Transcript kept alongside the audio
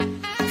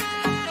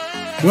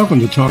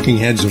Welcome to Talking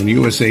Heads on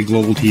USA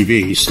Global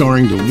TV,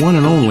 starring the one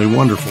and only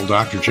wonderful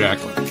Dr.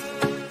 Jacqueline.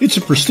 It's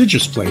a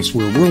prestigious place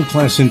where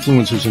world-class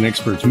influencers and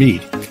experts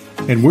meet,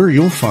 and where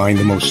you'll find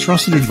the most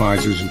trusted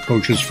advisors and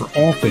coaches for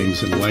all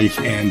things in life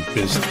and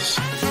business.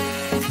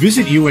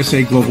 Visit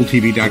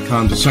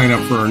usaglobaltv.com to sign up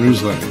for our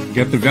newsletter,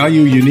 get the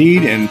value you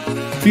need, and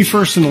be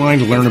first in line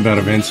to learn about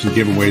events and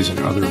giveaways and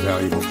other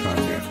valuable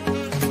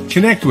content.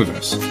 Connect with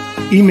us.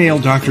 Email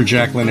Dr.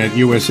 Jacqueline at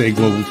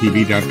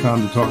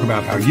usaglobaltv.com to talk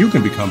about how you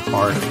can become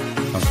part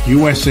of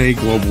USA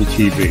Global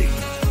TV.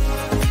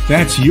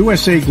 That's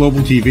USA Global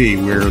TV,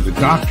 where the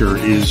doctor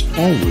is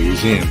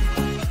always in.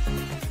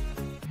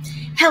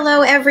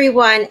 Hello,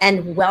 everyone,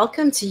 and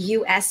welcome to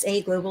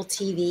USA Global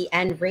TV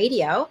and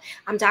Radio.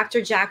 I'm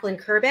Dr. Jacqueline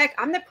Kerbeck.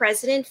 I'm the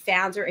president,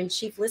 founder, and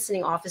chief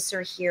listening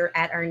officer here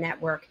at our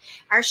network.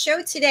 Our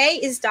show today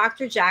is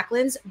Dr.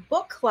 Jacqueline's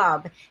Book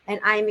Club, and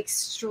I'm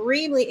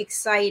extremely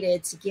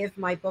excited to give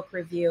my book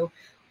review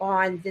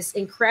on this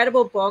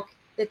incredible book.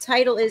 The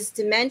title is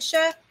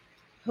Dementia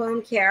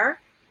Home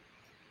Care: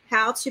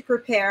 How to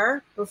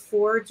Prepare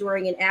Before,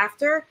 During, and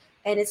After,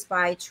 and it's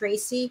by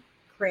Tracy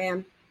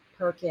Cram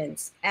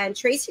Perkins. And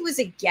Tracy was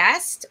a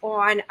guest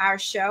on our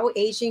show,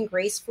 Aging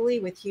Gracefully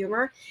with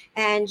Humor,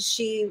 and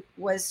she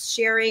was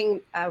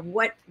sharing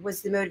what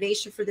was the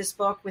motivation for this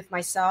book with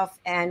myself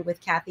and with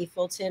Kathy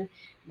Fulton,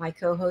 my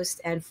co-host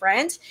and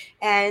friend.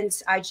 And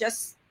I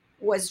just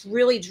was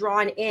really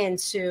drawn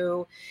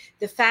into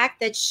the fact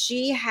that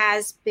she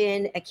has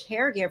been a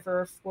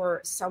caregiver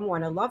for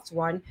someone, a loved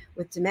one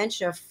with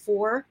dementia,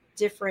 4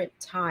 different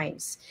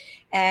times.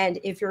 And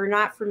if you're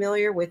not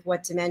familiar with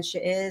what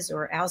dementia is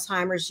or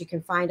Alzheimer's, you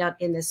can find out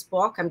in this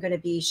book. I'm going to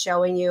be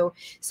showing you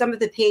some of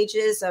the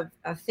pages of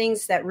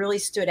things that really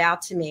stood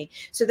out to me.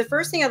 So the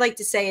first thing I'd like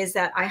to say is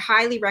that I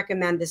highly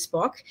recommend this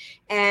book.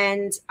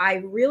 And I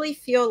really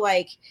feel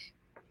like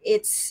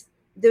it's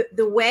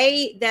the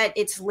way that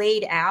it's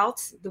laid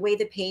out, the way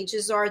the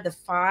pages are, the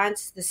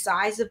fonts, the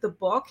size of the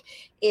book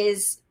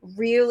is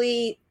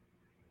really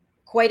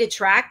quite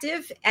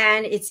attractive,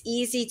 and it's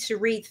easy to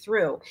read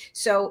through.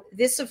 So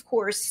this, of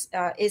course,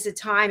 is a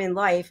time in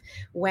life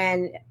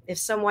when if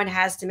someone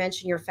has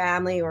dementia in your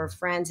family or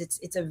friends,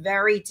 it's a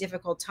very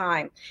difficult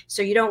time.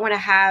 So you don't want to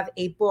have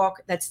a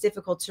book that's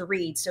difficult to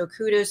read. So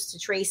kudos to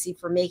Tracy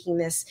for making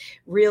this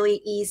really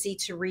easy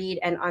to read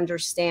and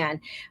understand.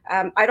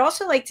 I'd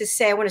also like to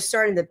say, I want to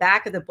start in the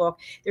back of the book.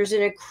 There's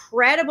an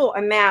incredible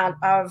amount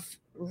of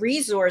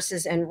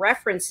resources and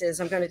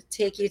references. I'm going to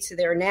take you to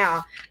there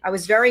now. I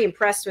was very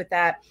impressed with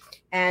that.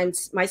 And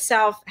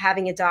myself,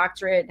 having a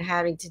doctorate and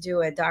having to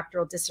do a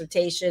doctoral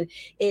dissertation,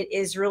 it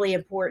is really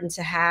important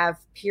to have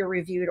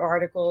peer-reviewed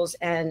articles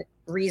and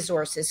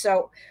resources.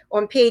 So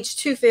on page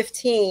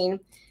 215,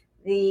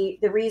 the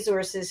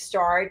resources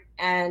start,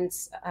 and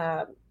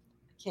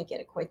can't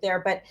get it quite there,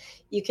 but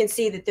you can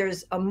see that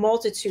there's a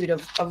multitude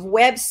of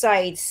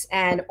websites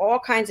and all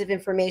kinds of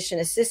information: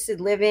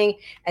 assisted living,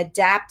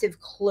 adaptive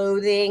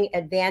clothing,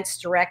 advanced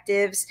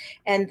directives.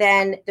 And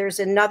then there's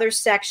another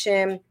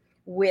section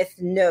with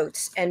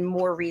notes and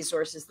more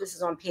resources. This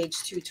is on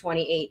page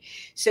 228.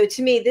 So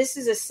to me, this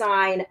is a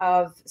sign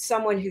of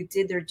someone who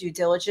did their due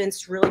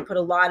diligence, really put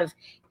a lot of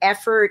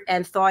effort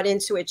and thought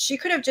into it. She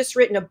could have just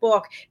written a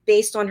book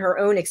based on her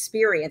own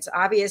experience,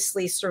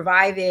 obviously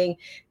surviving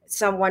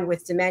someone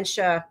with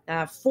dementia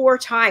 4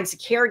 times,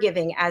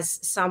 caregiving as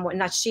someone,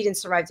 not she didn't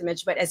survive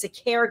dementia, but as a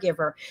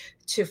caregiver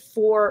to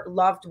 4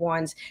 loved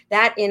ones.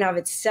 That in of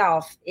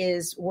itself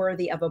is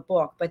worthy of a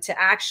book. But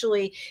to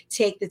actually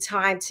take the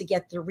time to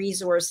get the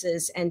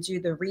resources and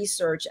do the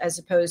research, as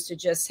opposed to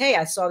just, hey,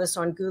 I saw this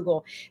on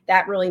Google,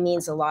 that really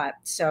means a lot.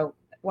 So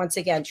once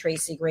again,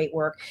 Tracy, great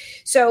work.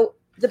 So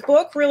the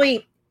book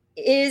really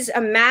is a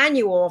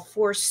manual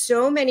for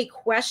so many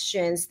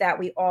questions that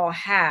we all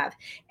have.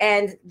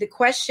 And the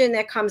question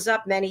that comes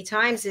up many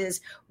times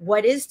is,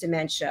 what is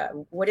dementia?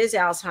 What is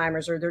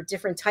Alzheimer's? Or there are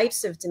different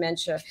types of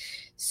dementia.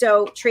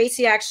 So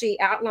Tracy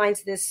actually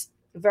outlines this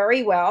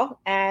very well.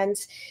 And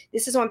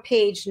this is on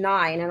page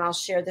 9, and I'll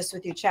share this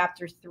with you,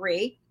 chapter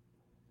 3.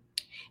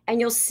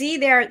 And you'll see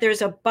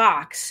there's a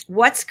box.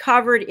 What's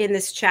covered in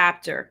this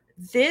chapter?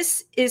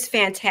 This is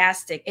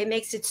fantastic. It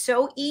makes it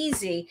so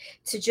easy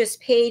to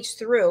just page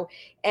through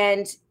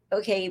and,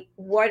 okay,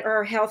 what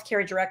are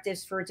healthcare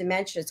directives for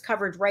dementia? It's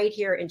covered right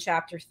here in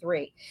chapter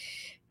 3.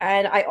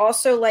 And I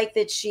also like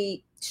that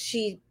she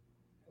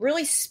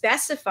really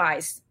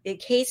specifies in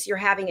case you're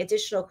having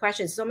additional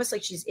questions. It's almost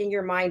like she's in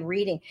your mind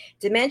reading.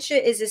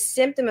 Dementia is a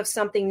symptom of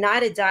something,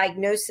 not a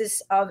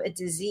diagnosis of a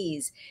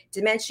disease.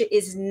 Dementia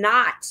is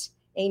not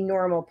a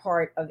normal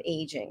part of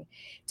aging.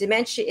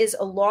 Dementia is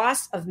a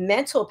loss of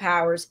mental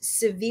powers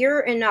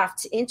severe enough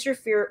to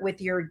interfere with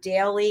your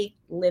daily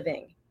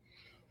living.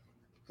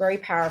 Very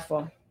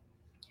powerful.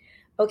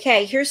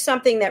 Okay, here's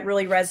something that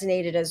really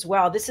resonated as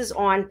well. This is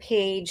on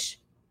page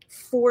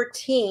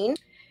 14.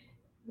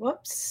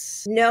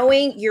 Whoops.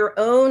 Knowing your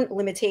own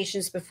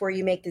limitations before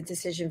you make the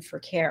decision for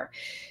care.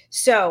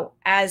 So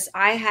as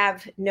I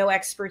have no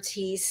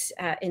expertise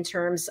in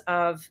terms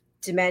of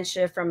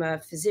dementia from a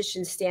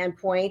physician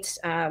standpoint,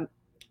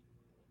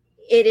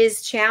 it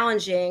is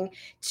challenging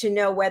to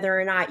know whether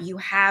or not you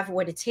have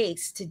what it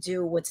takes to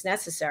do what's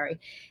necessary.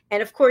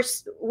 And of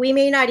course, we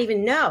may not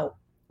even know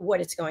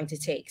what it's going to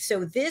take.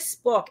 So this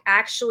book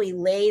actually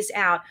lays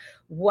out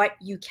what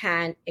you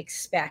can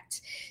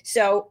expect.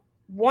 So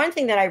one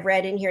thing that I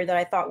read in here that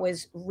I thought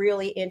was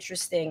really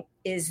interesting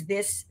is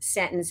this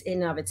sentence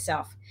in and of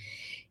itself.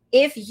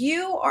 If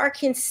you are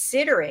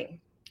considering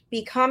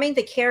becoming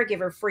the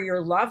caregiver for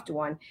your loved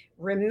one,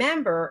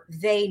 remember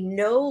they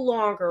no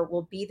longer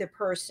will be the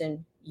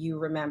person you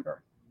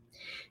remember.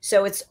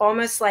 So it's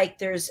almost like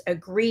there's a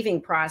grieving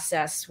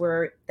process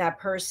where that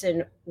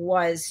person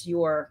was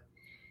your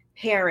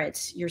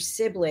parent, your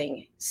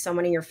sibling,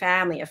 someone in your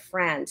family, a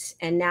friend,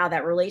 and now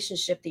that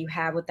relationship that you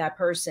have with that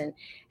person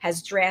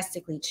has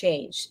drastically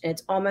changed. And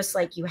it's almost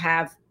like you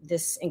have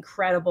this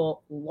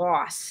incredible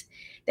loss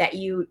that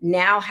you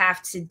now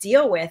have to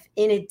deal with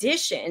in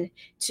addition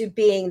to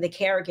being the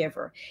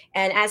caregiver.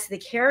 And as the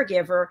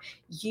caregiver,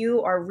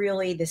 you are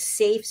really the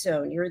safe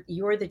zone.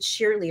 You're the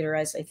cheerleader,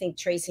 as I think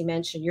Tracy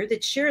mentioned. You're the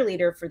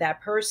cheerleader for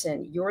that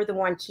person. You're the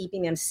one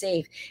keeping them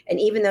safe. And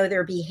even though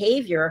their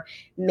behavior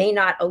may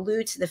not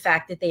allude to the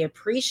fact that they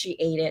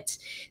appreciate it,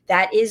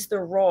 that is the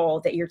role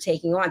that you're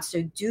taking on.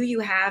 So do you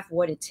have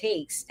what it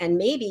takes? And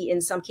maybe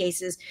in some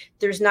cases,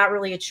 there's not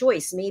really a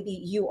choice. Maybe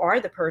you are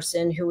the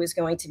person who is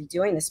going to be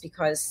doing this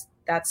because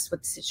that's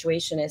what the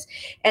situation is.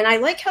 And I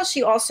like how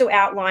she also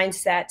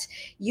outlines that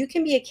you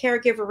can be a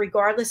caregiver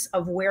regardless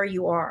of where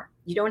you are.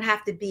 You don't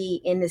have to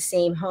be in the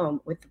same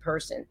home with the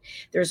person.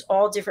 There's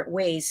all different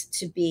ways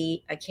to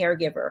be a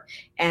caregiver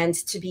and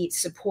to be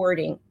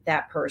supporting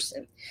that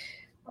person.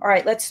 All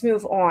right, let's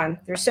move on.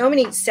 There's so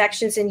many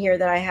sections in here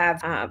that I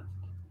have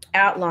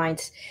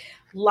outlined.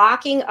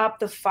 Locking up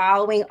the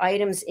following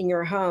items in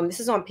your home. This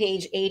is on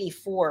page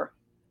 84.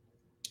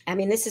 I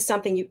mean, this is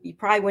something you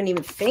probably wouldn't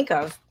even think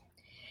of.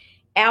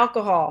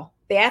 Alcohol,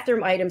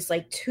 bathroom items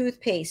like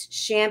toothpaste,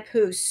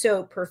 shampoo,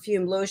 soap,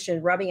 perfume,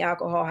 lotion, rubbing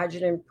alcohol,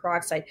 hydrogen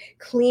peroxide,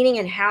 cleaning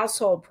and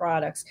household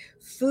products,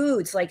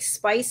 foods like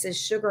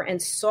spices, sugar,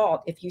 and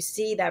salt. If you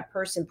see that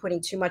person putting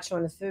too much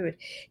on the food,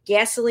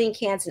 gasoline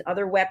cans and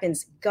other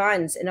weapons,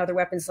 guns and other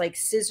weapons like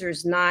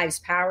scissors, knives,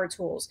 power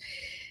tools.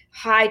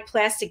 Hide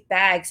plastic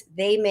bags,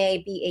 they may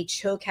be a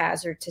choke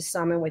hazard to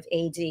someone with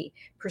AD.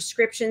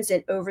 Prescriptions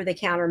and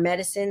over-the-counter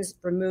medicines,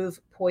 remove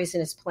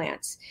poisonous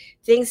plants.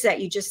 Things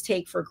that you just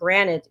take for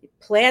granted,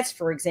 plants,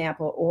 for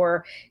example,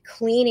 or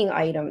cleaning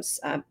items,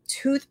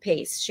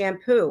 toothpaste,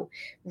 shampoo,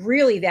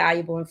 really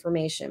valuable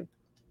information.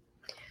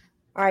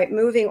 All right,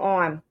 moving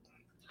on.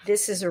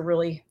 This is a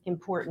really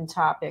important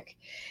topic.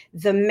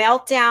 The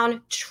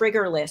meltdown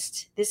trigger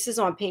list. This is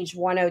on page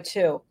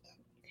 102.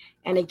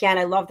 And again,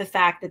 I love the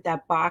fact that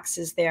that box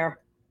is there.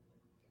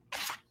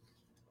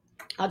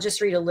 I'll just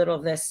read a little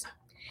of this.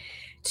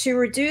 To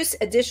reduce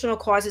additional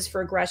causes for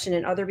aggression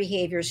and other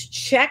behaviors,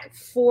 check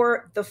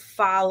for the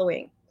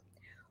following.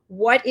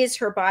 What is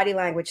her body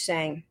language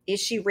saying? Is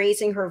she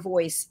raising her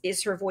voice?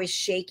 Is her voice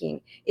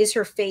shaking? Is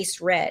her face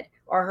red?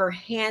 Are her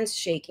hands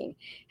shaking?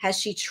 Has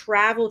she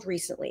traveled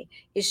recently?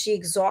 Is she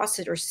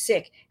exhausted or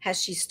sick?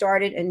 Has she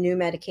started a new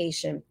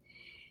medication?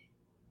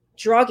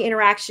 Drug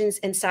interactions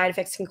and side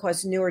effects can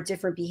cause new or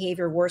different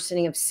behavior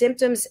worsening of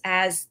symptoms,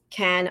 as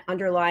can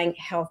underlying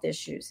health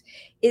issues.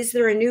 Is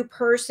there a new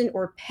person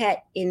or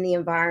pet in the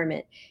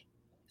environment?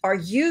 Are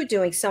you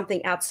doing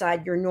something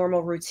outside your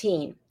normal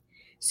routine?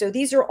 So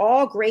these are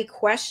all great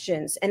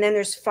questions. And then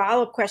there's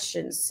follow-up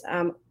questions.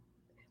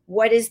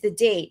 What is the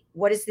date?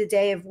 What is the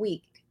day of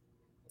week?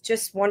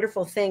 Just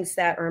wonderful things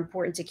that are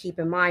important to keep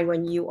in mind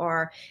when you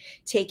are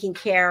taking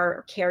care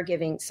or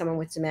caregiving someone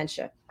with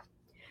dementia.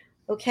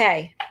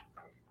 Okay.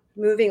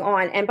 Moving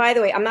on. And by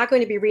the way, I'm not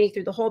going to be reading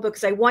through the whole book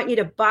because I want you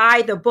to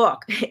buy the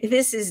book.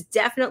 This is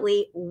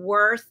definitely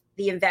worth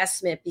the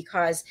investment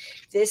because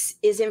this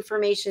is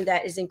information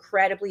that is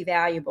incredibly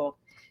valuable.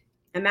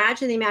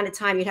 Imagine the amount of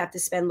time you'd have to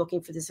spend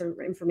looking for this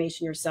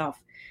information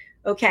yourself.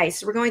 Okay,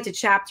 so we're going to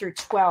chapter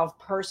 12,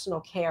 personal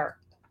care.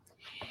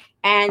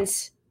 And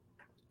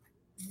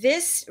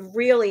this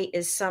really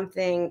is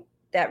something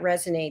that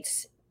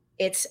resonates.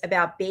 It's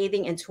about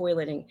bathing and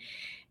toileting.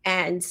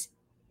 And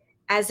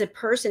as a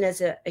person, as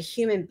a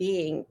human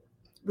being,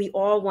 we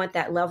all want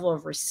that level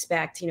of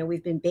respect. You know,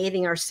 we've been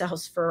bathing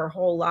ourselves for our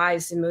whole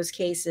lives in most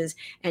cases,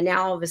 and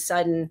now all of a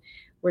sudden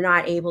we're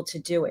not able to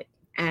do it.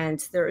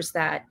 And there's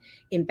that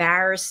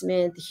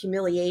embarrassment, the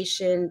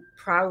humiliation,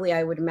 probably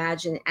I would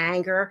imagine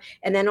anger,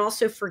 and then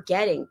also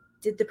forgetting.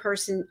 Did the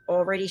person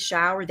already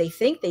shower? They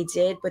think they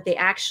did, but they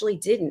actually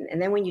didn't.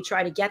 And then when you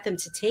try to get them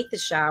to take the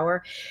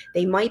shower,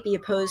 they might be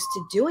opposed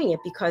to doing it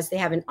because they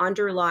have an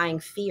underlying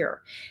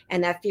fear.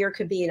 And that fear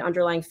could be an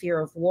underlying fear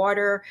of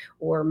water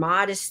or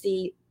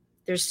modesty.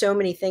 There's so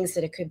many things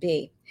that it could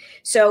be.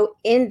 So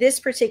in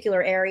this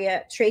particular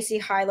area, Tracy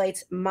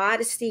highlights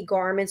modesty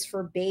garments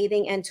for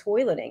bathing and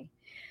toileting.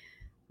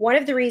 One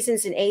of the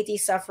reasons an AD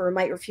sufferer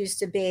might refuse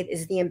to bathe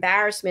is the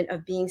embarrassment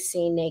of being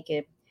seen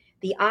naked.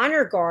 The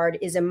honor guard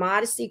is a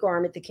modesty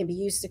garment that can be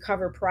used to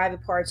cover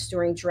private parts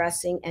during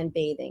dressing and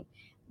bathing.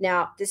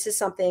 Now, this is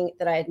something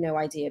that I had no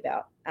idea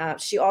about.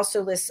 She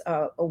also lists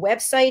a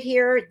website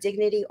here,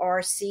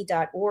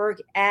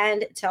 dignityrc.org,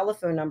 and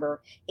telephone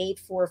number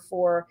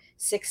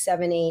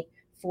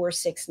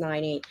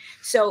 844-678-4698.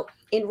 So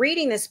in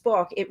reading this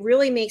book, it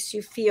really makes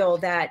you feel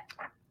that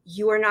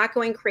you are not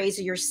going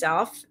crazy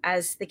yourself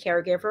as the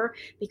caregiver,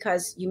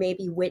 because you may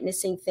be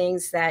witnessing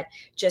things that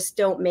just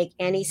don't make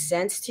any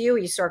sense to you.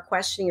 You start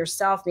questioning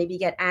yourself, maybe you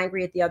get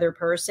angry at the other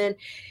person.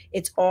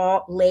 It's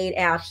all laid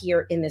out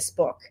here in this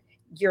book.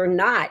 You're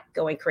not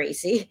going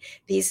crazy.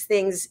 These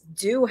things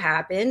do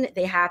happen.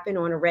 They happen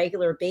on a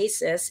regular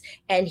basis.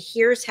 And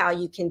here's how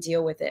you can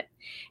deal with it.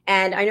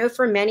 And I know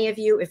for many of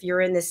you, if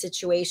you're in this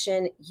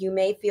situation, you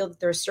may feel that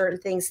there are certain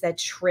things that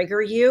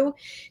trigger you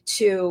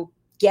to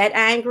get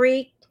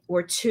angry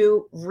or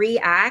to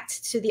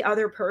react to the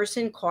other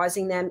person,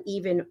 causing them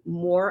even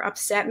more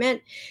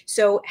upsetment.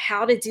 So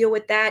how to deal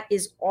with that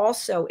is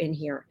also in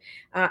here.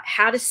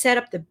 How to set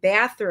up the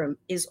bathroom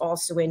is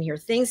also in here.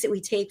 Things that we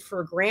take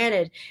for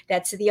granted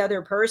that to the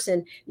other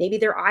person, maybe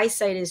their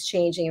eyesight is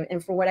changing.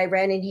 And from what I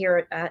read in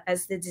here,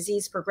 as the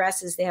disease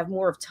progresses, they have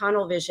more of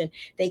tunnel vision.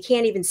 They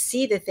can't even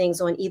see the things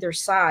on either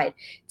side.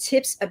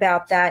 Tips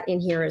about that in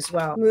here as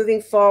well.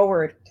 Moving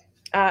forward,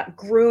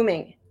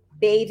 grooming.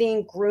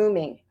 Bathing,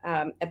 grooming,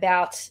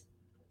 about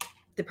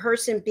the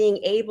person being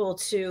able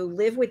to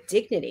live with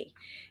dignity.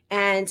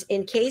 And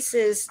in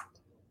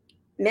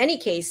many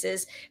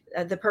cases,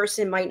 the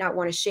person might not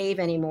want to shave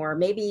anymore.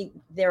 Maybe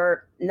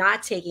they're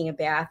not taking a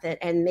bath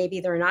and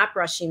maybe they're not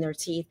brushing their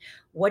teeth.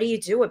 What do you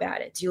do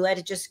about it? Do you let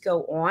it just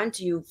go on?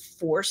 Do you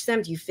force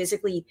them? Do you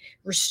physically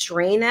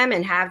restrain them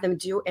and have them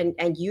do,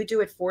 and you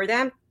do it for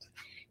them?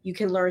 You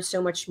can learn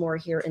so much more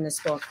here in this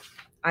book.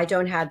 I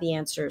don't have the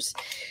answers.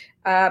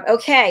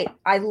 Okay,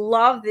 I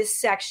love this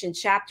section,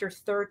 chapter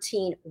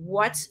 13,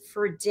 What's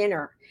for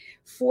Dinner?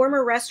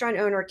 Former restaurant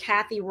owner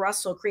Kathy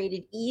Russell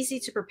created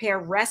easy-to-prepare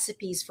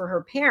recipes for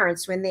her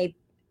parents when they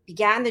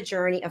began the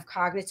journey of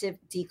cognitive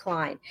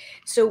decline.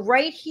 So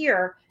right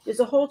here,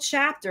 there's a whole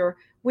chapter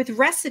with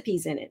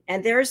recipes in it.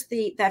 And there's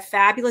that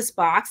fabulous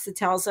box that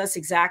tells us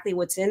exactly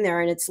what's in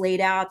there, and it's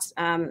laid out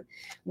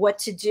what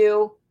to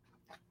do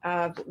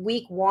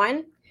week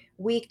 1,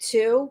 week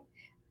 2,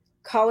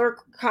 color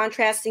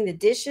contrasting the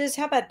dishes.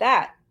 How about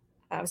that?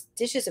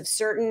 Dishes of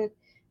certain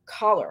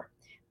color.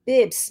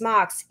 Bibs,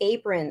 smocks,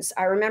 aprons.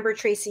 I remember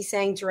Tracy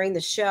saying during the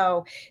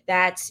show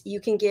that you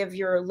can give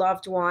your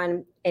loved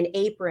one an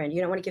apron. You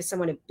don't want to give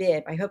someone a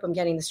bib. I hope I'm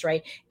getting this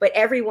right. But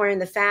everyone in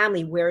the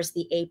family wears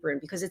the apron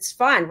because it's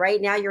fun.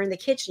 Right now you're in the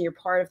kitchen. You're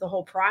part of the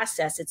whole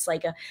process. It's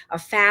like a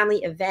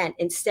family event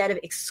instead of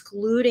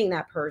excluding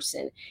that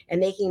person and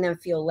making them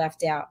feel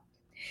left out.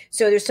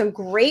 So there's some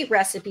great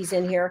recipes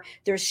in here.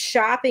 There's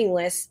shopping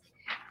lists,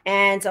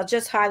 and I'll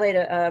just highlight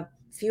a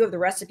few of the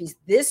recipes.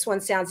 This one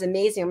sounds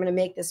amazing. I'm going to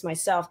make this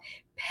myself.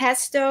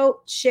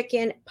 Pesto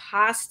chicken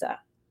pasta.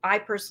 I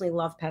personally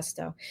love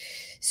pesto.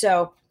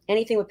 So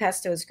anything with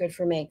pesto is good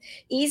for me.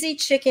 Easy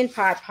chicken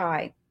pot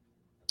pie.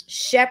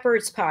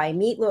 Shepherd's pie,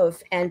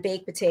 meatloaf, and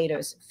baked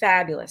potatoes.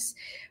 Fabulous.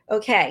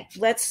 Okay,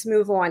 let's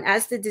move on.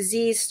 As the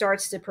disease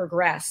starts to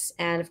progress,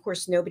 and of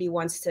course, nobody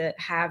wants to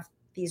have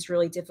these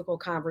really difficult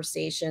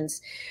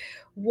conversations.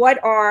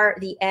 What are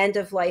the end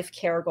of life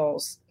care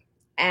goals?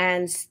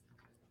 And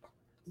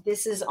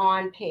this is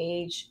on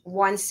page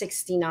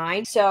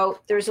 169. So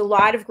there's a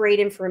lot of great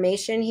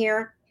information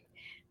here.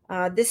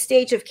 This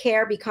stage of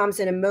care becomes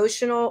an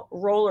emotional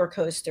roller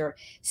coaster,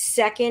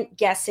 second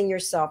guessing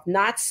yourself,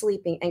 not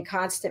sleeping, and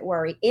constant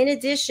worry, in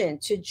addition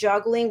to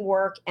juggling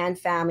work and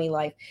family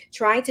life,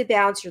 trying to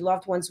balance your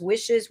loved one's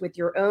wishes with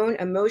your own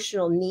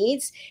emotional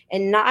needs,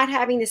 and not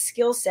having the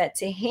skill set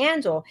to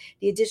handle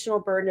the additional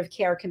burden of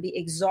care can be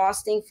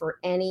exhausting for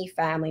any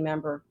family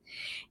member.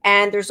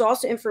 And there's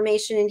also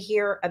information in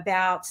here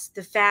about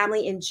the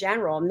family in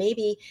general.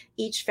 Maybe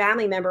each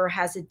family member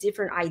has a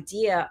different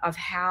idea of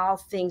how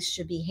things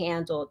should be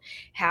handled,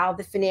 how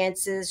the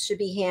finances should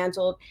be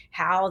handled,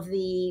 how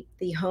the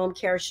home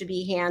care should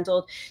be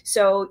handled.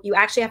 So you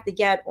actually have to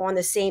get on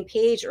the same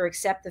page or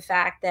accept the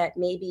fact that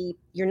maybe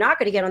you're not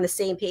going to get on the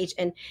same page,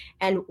 and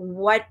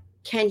what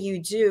can you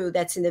do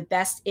that's in the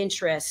best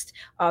interest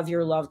of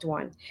your loved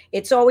one?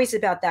 It's always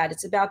about that.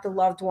 It's about the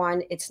loved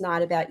one. It's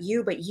not about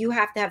you, but you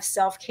have to have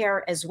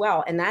self-care as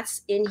well. And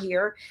that's in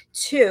here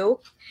too,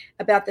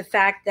 about the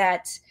fact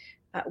that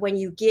when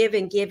you give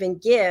and give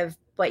and give,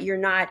 but you're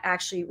not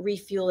actually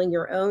refueling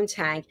your own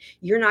tank,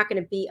 you're not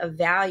going to be of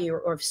value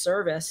or of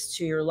service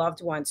to your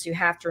loved ones. So you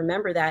have to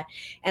remember that.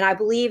 And I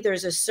believe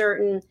there's a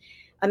certain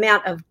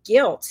amount of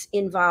guilt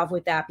involved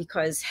with that,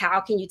 because how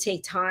can you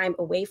take time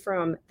away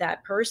from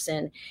that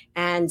person?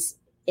 And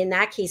in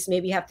that case,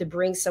 maybe you have to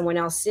bring someone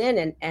else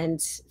in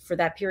and for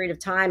that period of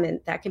time, and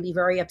that can be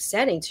very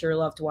upsetting to your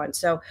loved one.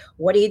 So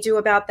what do you do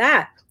about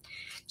that?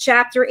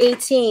 Chapter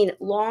 18,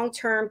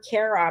 long-term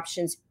care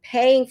options,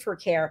 paying for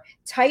care,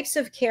 types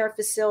of care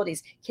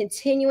facilities,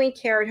 continuing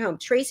care at home.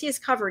 Tracy has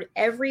covered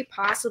every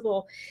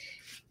possible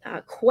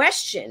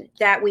question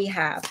that we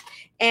have.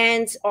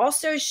 And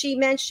also she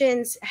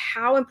mentions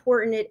how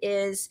important it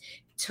is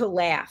to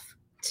laugh.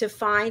 to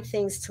find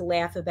things to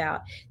laugh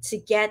about, to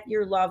get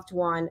your loved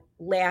one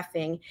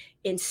laughing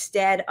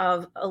instead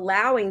of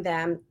allowing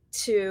them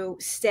to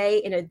stay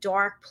in a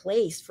dark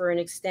place for an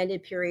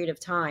extended period of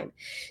time.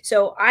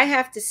 So I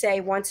have to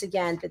say once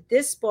again that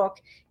this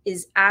book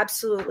is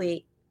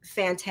absolutely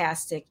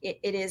fantastic. It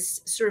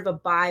is sort of a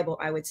Bible,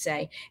 I would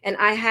say. And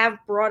I have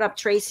brought up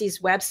Tracy's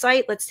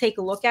website. Let's take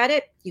a look at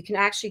it. You can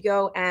actually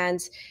go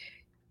and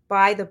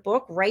buy the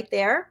book right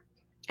there.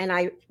 And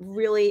I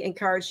really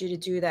encourage you to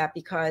do that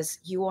because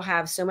you will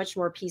have so much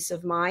more peace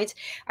of mind.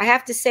 I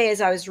have to say,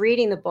 as I was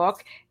reading the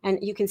book, and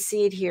you can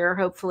see it here,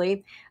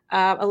 hopefully,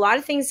 a lot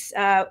of things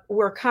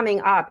were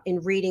coming up in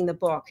reading the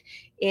book,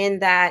 in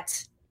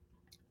that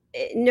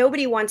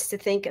nobody wants to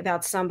think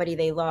about somebody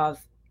they love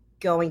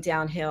going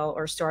downhill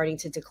or starting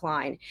to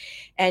decline.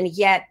 And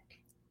yet,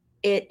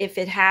 if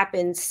it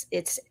happens,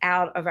 it's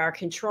out of our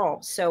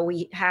control. So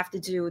we have to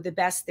do the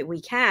best that we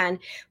can,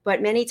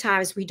 but many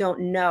times we don't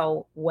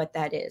know what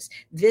that is.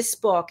 This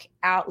book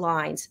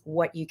outlines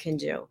what you can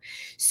do.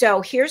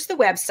 So here's the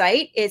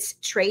website. It's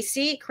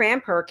Tracy Cram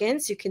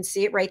Perkins. You can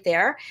see it right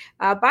there.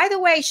 By the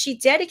way, she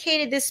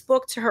dedicated this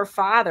book to her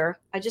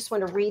father. I just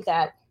want to read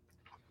that.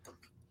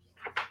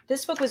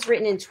 This book was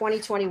written in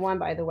 2021,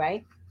 by the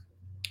way.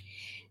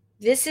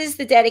 This is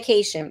the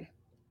dedication.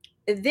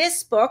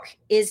 This book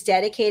is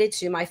dedicated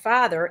to my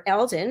father,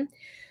 Eldon,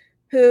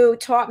 who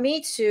taught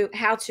me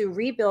how to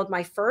rebuild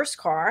my first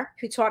car,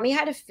 who taught me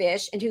how to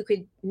fish, and who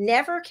could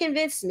never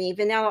convince me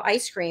vanilla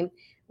ice cream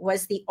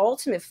was the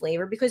ultimate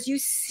flavor because you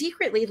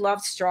secretly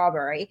loved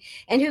strawberry,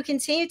 and who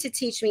continued to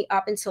teach me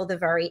up until the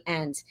very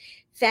end.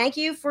 Thank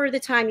you for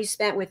the time you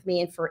spent with me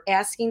and for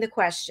asking the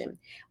question.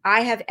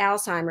 I have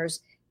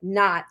Alzheimer's,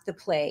 not the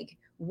plague.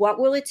 What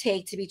will it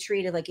take to be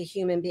treated like a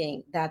human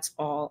being? That's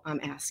all I'm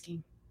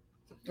asking.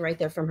 Right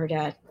there from her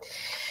dad.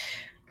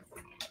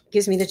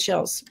 Gives me the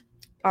chills.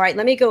 All right,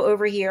 let me go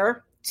over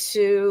here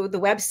to the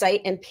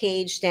website and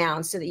page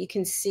down so that you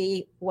can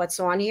see what's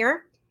on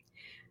here.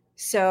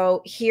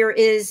 So here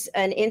is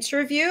an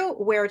interview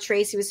where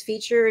Tracy was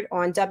featured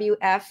on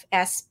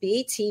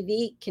WFSB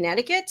TV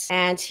Connecticut.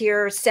 And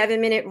here,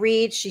 7-minute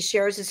read, she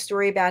shares a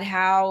story about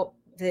how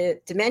the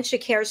dementia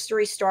care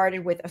story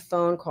started with a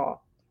phone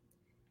call.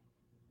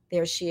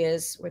 There she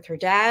is with her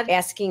dad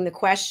asking the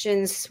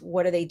questions.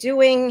 What are they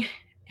doing?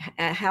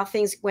 How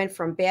things went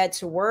from bad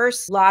to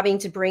worse, lobbying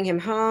to bring him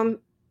home,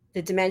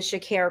 the dementia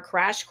care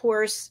crash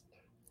course.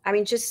 I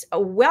mean, just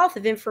a wealth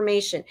of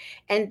information.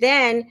 And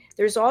then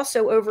there's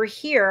also over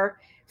here,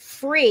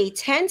 free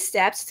 10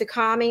 steps to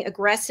calming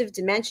aggressive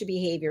dementia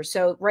behavior.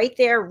 So right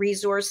there,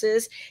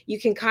 resources. You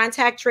can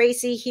contact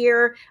Tracy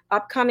here,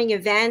 upcoming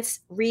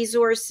events,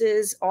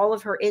 resources, all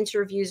of her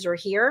interviews are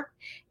here.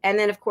 And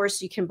then, of course,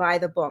 you can buy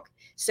the book.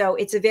 So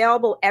it's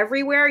available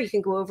everywhere. You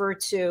can go over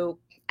to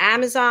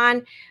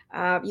Amazon.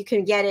 You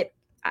can get it,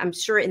 I'm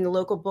sure, in the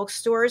local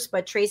bookstores.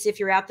 But Tracy, if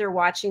you're out there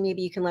watching,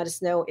 maybe you can let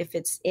us know if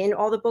it's in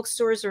all the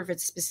bookstores or if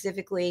it's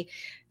specifically,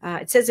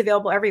 it says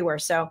available everywhere.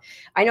 So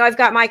I know I've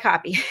got my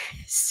copy.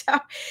 So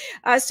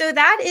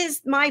that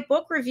is my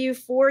book review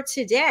for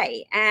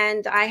today.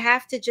 And I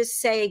have to just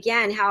say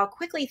again how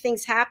quickly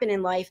things happen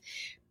in life,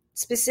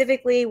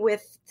 specifically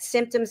with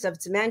symptoms of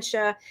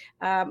dementia.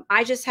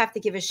 I just have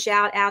to give a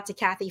shout out to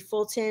Kathy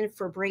Fulton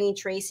for bringing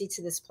Tracy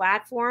to this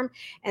platform.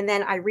 And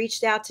then I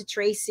reached out to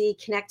Tracy,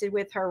 connected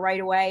with her right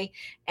away,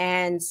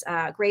 and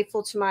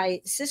grateful to my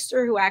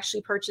sister who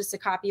actually purchased a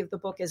copy of the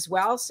book as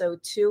well. So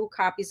 2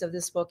 copies of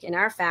this book in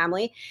our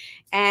family.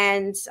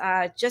 And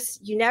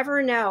just, you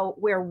never know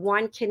where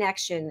one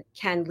connection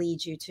can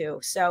lead you to.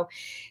 So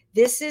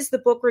this is the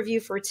book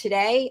review for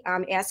today.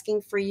 I'm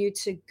asking for you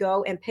to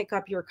go and pick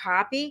up your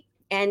copy.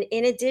 And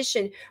in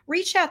addition,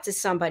 reach out to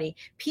somebody.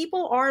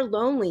 People are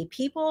lonely.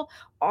 People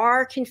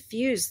are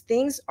confused.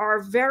 Things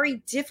are very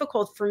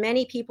difficult for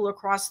many people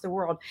across the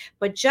world.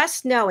 But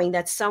just knowing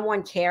that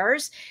someone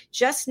cares,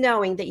 just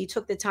knowing that you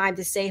took the time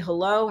to say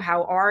hello,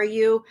 how are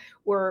you,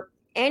 or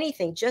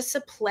anything, just a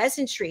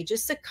pleasantry,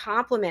 just a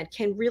compliment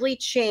can really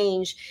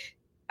change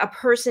a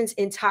person's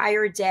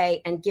entire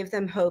day and give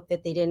them hope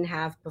that they didn't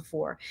have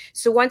before.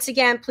 So once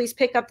again, please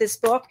pick up this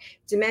book,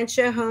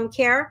 Dementia Home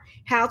Care,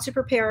 How to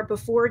Prepare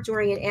Before,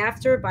 During, and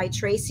After by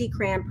Tracy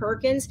Cram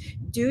Perkins.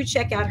 Do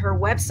check out her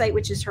website,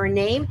 which is her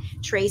name,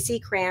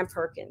 Tracy Cram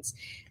Perkins.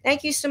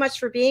 Thank you so much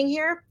for being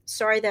here.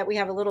 Sorry that we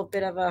have a little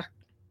bit of a,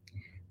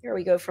 here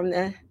we go from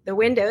the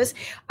windows.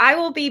 I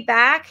will be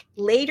back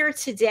later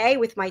today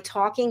with my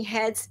Talking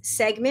Heads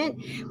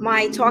segment.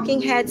 My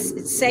Talking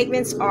Heads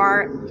segments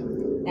are,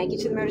 thank you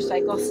to the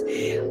motorcycles,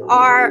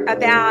 are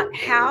about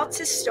how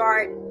to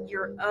start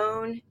your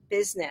own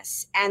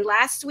business. And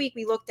last week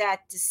we looked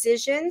at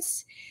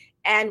decisions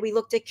and we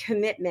looked at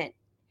commitment.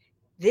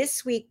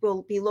 This week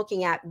we'll be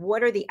looking at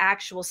what are the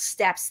actual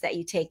steps that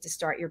you take to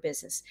start your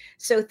business.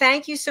 So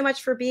thank you so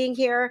much for being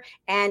here.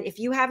 And if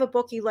you have a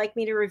book you'd like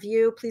me to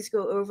review, please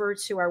go over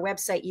to our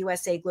website,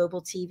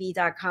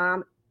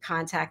 usaglobaltv.com.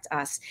 Contact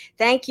us.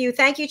 Thank you.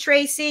 Thank you,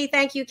 Tracy.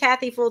 Thank you,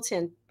 Kathy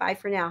Fulton. Bye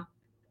for now.